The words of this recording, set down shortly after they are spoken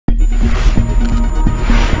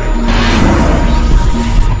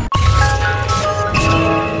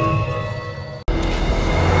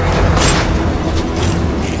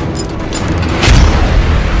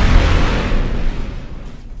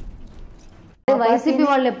YCP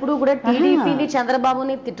వాళ్ళు ఎప్పుడు కూడా టీడీపీని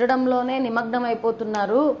చంద్రబాబుని తిట్టడంలోనే నిమగ్నం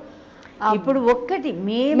అయిపోతున్నారు. ఇప్పుడు ఒక్కటి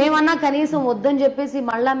మేమన్నా కనీసం వద్దని చెప్పేసి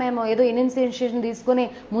మళ్ళా మేము ఏదో ఇనిషియేషన్ తీసుకుని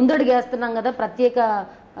ముందడుగేస్తున్నాం కదా ప్రత్యేక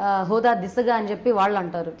హోదా దిశగా అని చెప్పి వాళ్ళు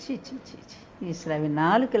అంటారు. అసలు అవి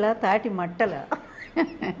నాలుకలా తాటి మట్టల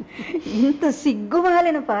ఇంత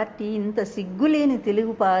సిగ్గుమాలిన పార్టీ, ఇంత సిగ్గులేని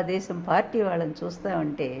తెలుగు దేశం పార్టీ వాళ్ళని చూస్తా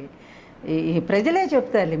ఉంటే ప్రజలే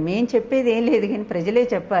చెప్తారు. మేం చెప్పేది ఏం లేదు కానీ ప్రజలే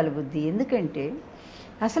చెప్పాలి బుద్ధి. ఎందుకంటే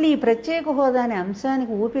అసలు ఈ ప్రత్యేక హోదా అనే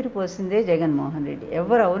అంశానికి ఊపిరి పోసిందే జగన్మోహన్ రెడ్డి.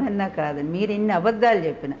 ఎవరు అవునన్నా కాదని మీరు ఎన్ని అబద్ధాలు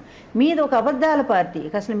చెప్పినా మీది ఒక అబద్ధాల పార్టీ.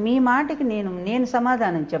 అసలు మీ మాటకి నేను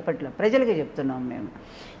సమాధానం చెప్పట్లేదు, ప్రజలకి చెప్తున్నాం మేము.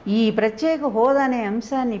 ఈ ప్రత్యేక హోదా అనే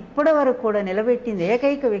అంశాన్ని ఇప్పటి వరకు కూడా నిలబెట్టింది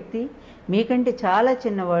ఏకైక వ్యక్తి మీకంటే చాలా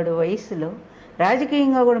చిన్నవాడు వయసులో,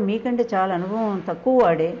 రాజకీయంగా కూడా మీకంటే చాలా అనుభవం తక్కువ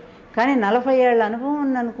వాడే, కానీ 40 ఏళ్ల అనుభవం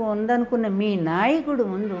ఉందనుకున్న మీ నాయకుడు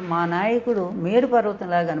ముందు మా నాయకుడు మేరు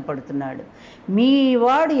పర్వతంలా కనపడుతున్నాడు. మీ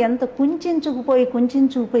వాడు ఎంత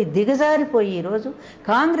కుంచుకుపోయి దిగజారిపోయి ఈరోజు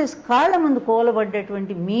కాంగ్రెస్ కాళ్ళ ముందు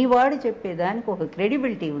కూలబడ్డటువంటి మీ వాడు చెప్పేదానికి ఒక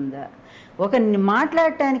క్రెడిబిలిటీ ఉందా? ఒక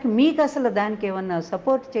మాట్లాడటానికి మీకు అసలు దానికి ఏమన్నా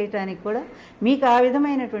సపోర్ట్ చేయడానికి కూడా మీకు ఆ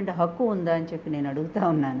విధమైనటువంటి హక్కు ఉందా అని చెప్పి నేను అడుగుతా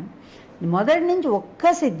ఉన్నాను. మొదటి నుంచి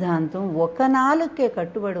ఒక్క సిద్ధాంతం, ఒక్క నాలుగుకే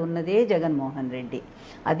కట్టుబడి ఉన్నదే జగన్మోహన్ రెడ్డి.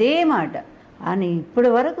 అదే మాట అని ఇప్పటి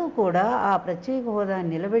వరకు కూడా ఆ ప్రత్యేక హోదాని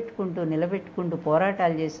నిలబెట్టుకుంటూ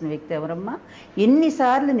పోరాటాలు చేసిన వ్యక్తి ఎవరమ్మా?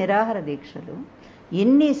 ఎన్నిసార్లు నిరాహార దీక్షలు,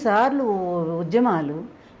 ఎన్నిసార్లు ఉద్యమాలు,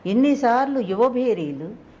 ఎన్నిసార్లు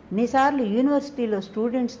యువభేరీలు, ఎన్నిసార్లు యూనివర్సిటీలో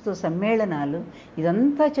స్టూడెంట్స్తో సమ్మేళనాలు,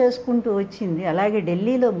 ఇదంతా చేసుకుంటూ వచ్చింది. అలాగే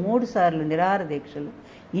ఢిల్లీలో 3 సార్లు నిరాహార దీక్షలు.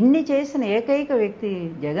 ఇన్ని చేసిన ఏకైక వ్యక్తి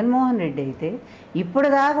జగన్మోహన్ రెడ్డి అయితే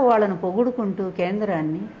ఇప్పటిదాకా వాళ్ళను పొగుడుకుంటూ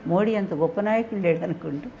కేంద్రాన్ని మోడీ అంత గొప్ప నాయకుడు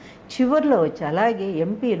లేడనుకుంటూ చివరిలో వచ్చి అలాగే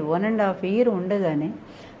ఎంపీలు 1.5 year ఉండగానే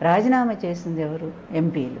రాజీనామా చేసింది ఎవరు?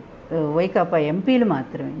 ఎంపీలు, వైకాపా ఎంపీలు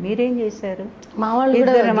మాత్రమే. మీరేం చేశారు?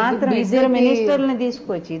 ఇద్దరు మినిస్టర్లను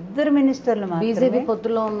తీసుకొచ్చి ఇద్దరు మినిస్టర్లు బీజేపీ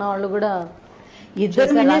పొత్తులో ఉన్న వాళ్ళు కూడా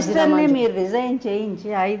ఇద్దరు మినిస్టర్ని మీరు రిజైన్ చేయించి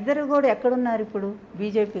ఆ ఇద్దరు కూడా ఎక్కడున్నారు? ఇప్పుడు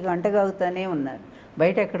బీజేపీకి అంటగాగుతానే ఉన్నారు.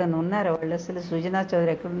 బయట ఎక్కడన్నా ఉన్నారు వాళ్ళు? అసలు సుజనా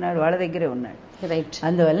చౌదరి ఎక్కడున్నాడు? వాళ్ళ దగ్గరే ఉన్నాడు. రైట్.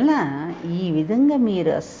 అందువలన ఈ విధంగా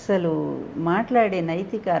మీరు అస్సలు మాట్లాడే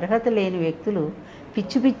నైతిక అర్హత లేని వ్యక్తులు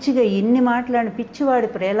పిచ్చిగా ఇన్ని మాట్లాడిన పిచ్చివాడి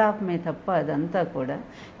ప్రేలాపమే తప్ప అదంతా కూడా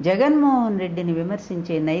జగన్మోహన్ రెడ్డిని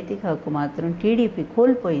విమర్శించే నైతిక హక్కు మాత్రం టీడీపీ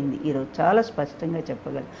కోల్పోయింది ఈరోజు, చాలా స్పష్టంగా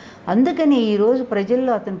చెప్పగలం. అందుకని ఈరోజు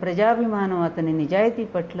ప్రజల్లో అతని ప్రజాభిమానం, అతని నిజాయితీ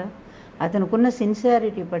పట్ల, అతనుకున్న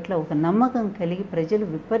సిన్సియారిటీ పట్ల ఒక నమ్మకం కలిగి ప్రజలు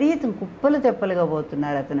విపరీతం కుప్పలు తెప్పలుగా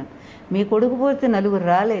పోతున్నారు. అతను మీ కొడుకు పోతే 4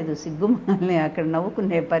 రాలేదు, సిగ్గుమాలని అక్కడ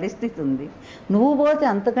నవ్వుకునే పరిస్థితి ఉంది. నువ్వు పోతే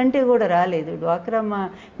అంతకంటే కూడా రాలేదు. డ్వాక్రా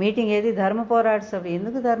మీటింగ్ ఏది? ధర్మ పోరాట సభ.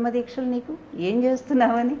 ఎందుకు ధర్మదీక్షలు? నీకు ఏం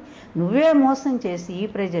చేస్తున్నావని నువ్వే మోసం చేసి ఈ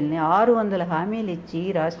ప్రజల్ని 600 హామీలు ఇచ్చి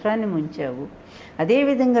రాష్ట్రాన్ని ముంచావు.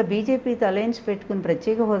 అదేవిధంగా బీజేపీతో అలయన్స్ పెట్టుకుని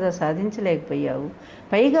ప్రత్యేక హోదా సాధించలేకపోయావు.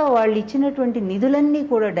 పైగా వాళ్ళు ఇచ్చినటువంటి నిధులన్నీ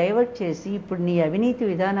కూడా డైవర్ట్ చేసి ఇప్పుడు నీ అవినీతి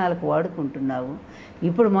విధానాలకు వాడుకుంటున్నావు.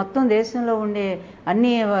 ఇప్పుడు మొత్తం దేశంలో ఉండే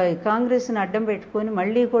అన్ని కాంగ్రెస్ని అడ్డం పెట్టుకొని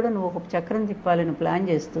మళ్ళీ కూడా నువ్వు ఒక చక్రం తిప్పాలని ప్లాన్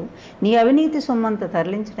చేస్తూ నీ అవినీతి సొమ్మంతా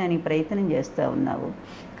తరలించడానికి ప్రయత్నం చేస్తూ ఉన్నావు.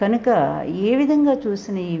 కనుక ఏ విధంగా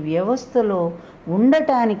చూసిన ఈ వ్యవస్థలో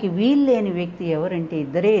ఉండటానికి వీల్లేని వ్యక్తి ఎవరంటే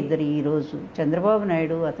ఇద్దరు ఈరోజు చంద్రబాబు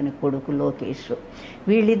నాయుడు, అతని కొడుకు లోకేష్.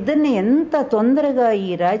 వీళ్ళిద్దరిని ఎంత తొందరగా ఈ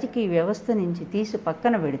రాజకీయ వ్యవస్థ నుంచి తీసి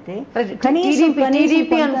పక్కన పెడితే కనీసం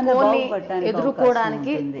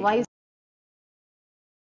ఎదుర్కోవడానికి